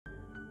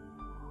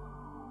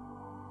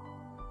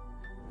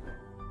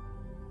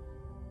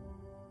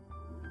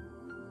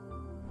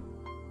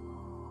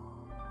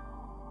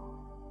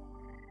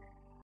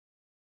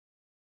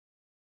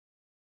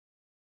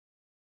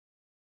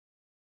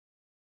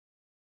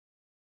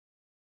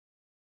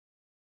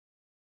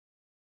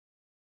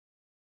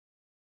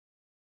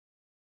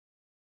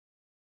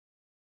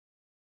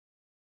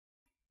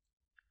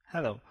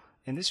Hello,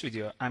 in this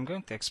video I'm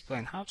going to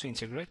explain how to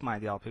integrate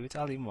MyDLP with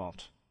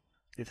AlienVault.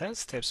 Detailed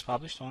steps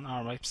published on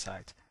our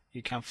website.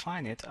 You can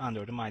find it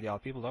under the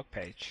MyDLP blog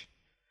page.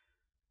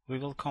 We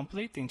will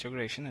complete the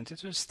integration into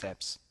two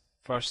steps.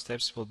 First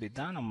steps will be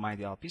done on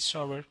MyDLP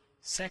server,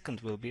 second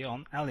will be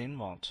on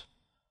AlienVault.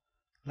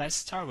 Let's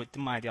start with the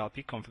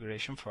MyDLP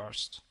configuration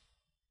first.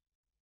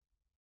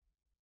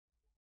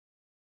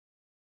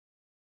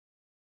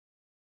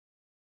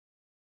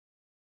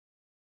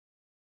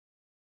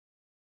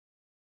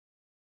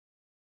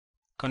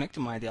 Connect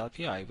to MyDLP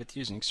UI with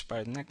using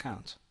expired an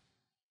account.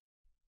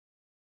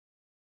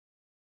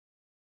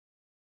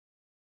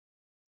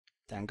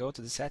 Then go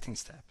to the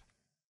Settings tab.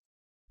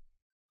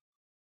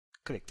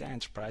 Click the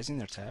Enterprise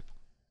Inner tab.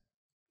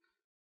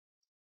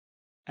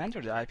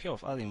 Enter the IP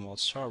of AlienVault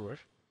server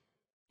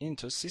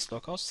into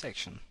syslocalhost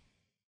section.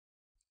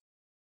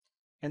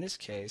 In this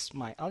case,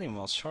 my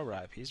AlienVault server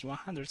IP is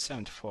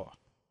 174.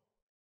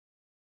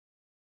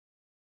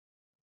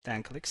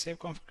 Then click Save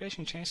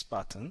Configuration Change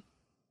button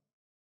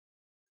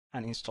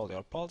and install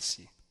your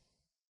policy.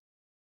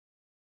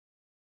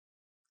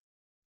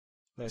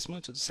 Let's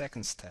move to the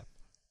second step.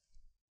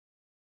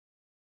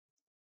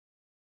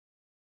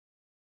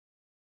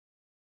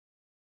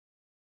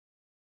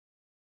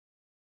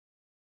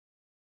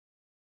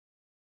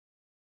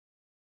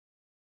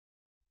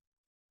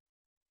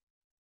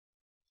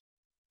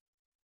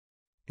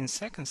 In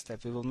second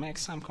step, we will make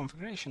some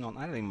configuration on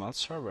AlienVault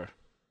server.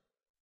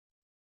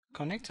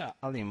 Connect to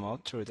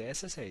AlienVault through the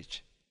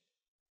SSH.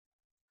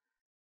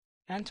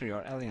 Enter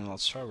your AlienVault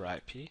server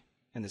IP,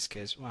 in this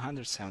case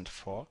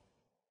 174.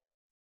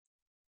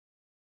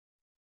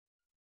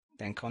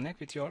 Then connect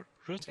with your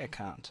root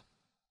account.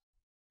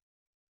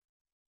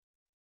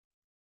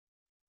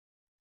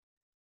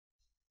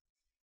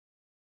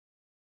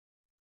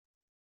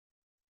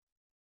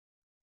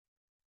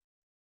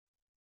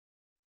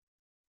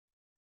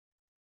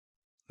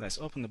 Let's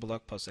open the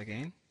blog post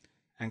again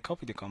and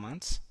copy the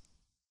commands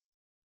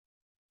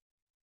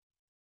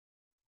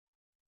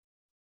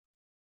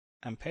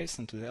and paste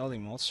them to the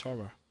AlienVault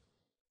server.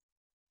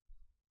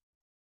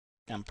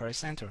 Then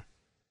press enter.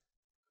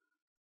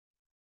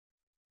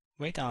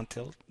 Wait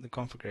until the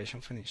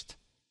configuration finished.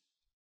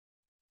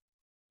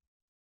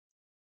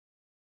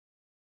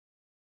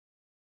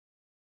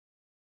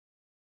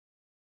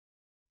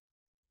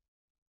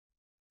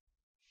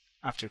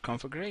 After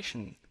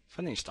configuration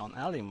finished on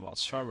AlienVault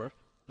server,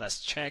 let's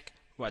check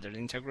whether the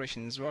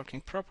integration is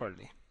working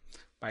properly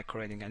by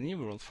creating a new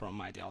rule from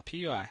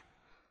MyDLP UI.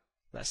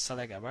 Let's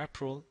select a web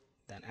rule,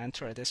 then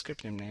enter a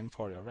descriptive name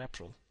for your web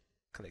rule.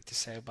 Click the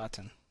Save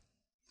button.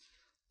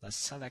 Let's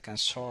select a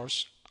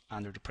source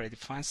under the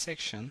predefined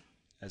section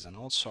as an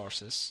all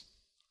sources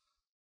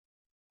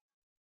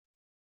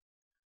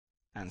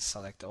and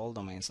select all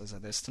domains as a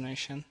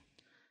destination,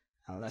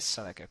 and let's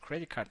select a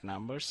credit card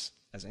numbers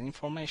as an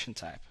information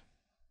type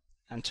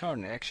and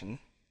turn the action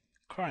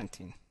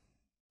quarantine.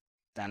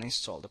 Then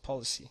install the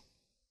policy.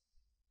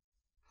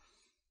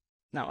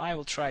 Now I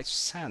will try to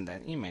send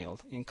an email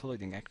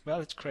including a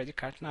valid credit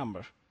card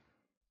number.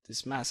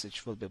 This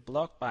message will be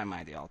blocked by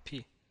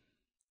MyDLP,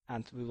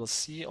 and we will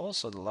see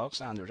also the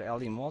logs under the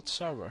AlienVault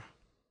server.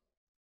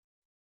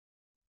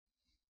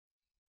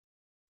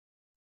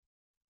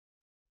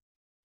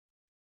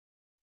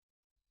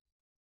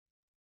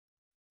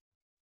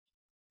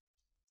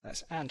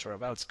 Let's enter a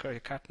valid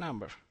credit card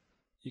number.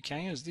 You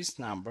can use this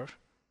number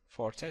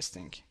for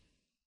testing.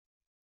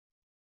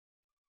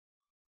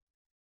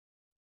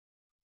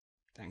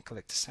 Then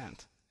click the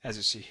send. As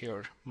you see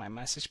here, my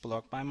message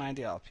blocked by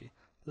MyDLP.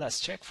 Let's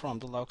check from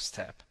the logs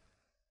tab.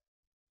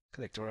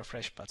 Click the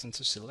refresh button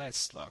to see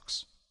latest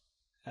logs.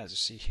 As you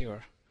see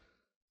here,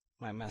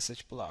 my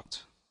message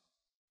blocked.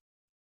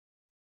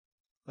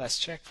 Let's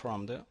check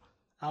from the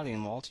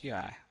AlienVault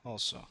UI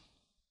also.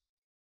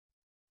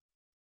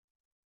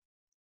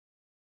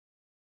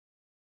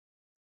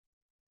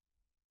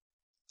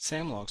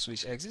 Same logs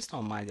which exist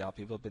on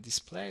MyDLP will be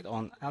displayed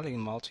on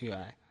AlienVault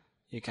UI.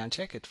 You can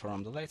check it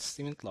from the latest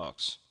event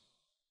logs.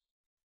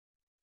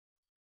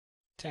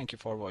 Thank you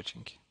for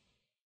watching.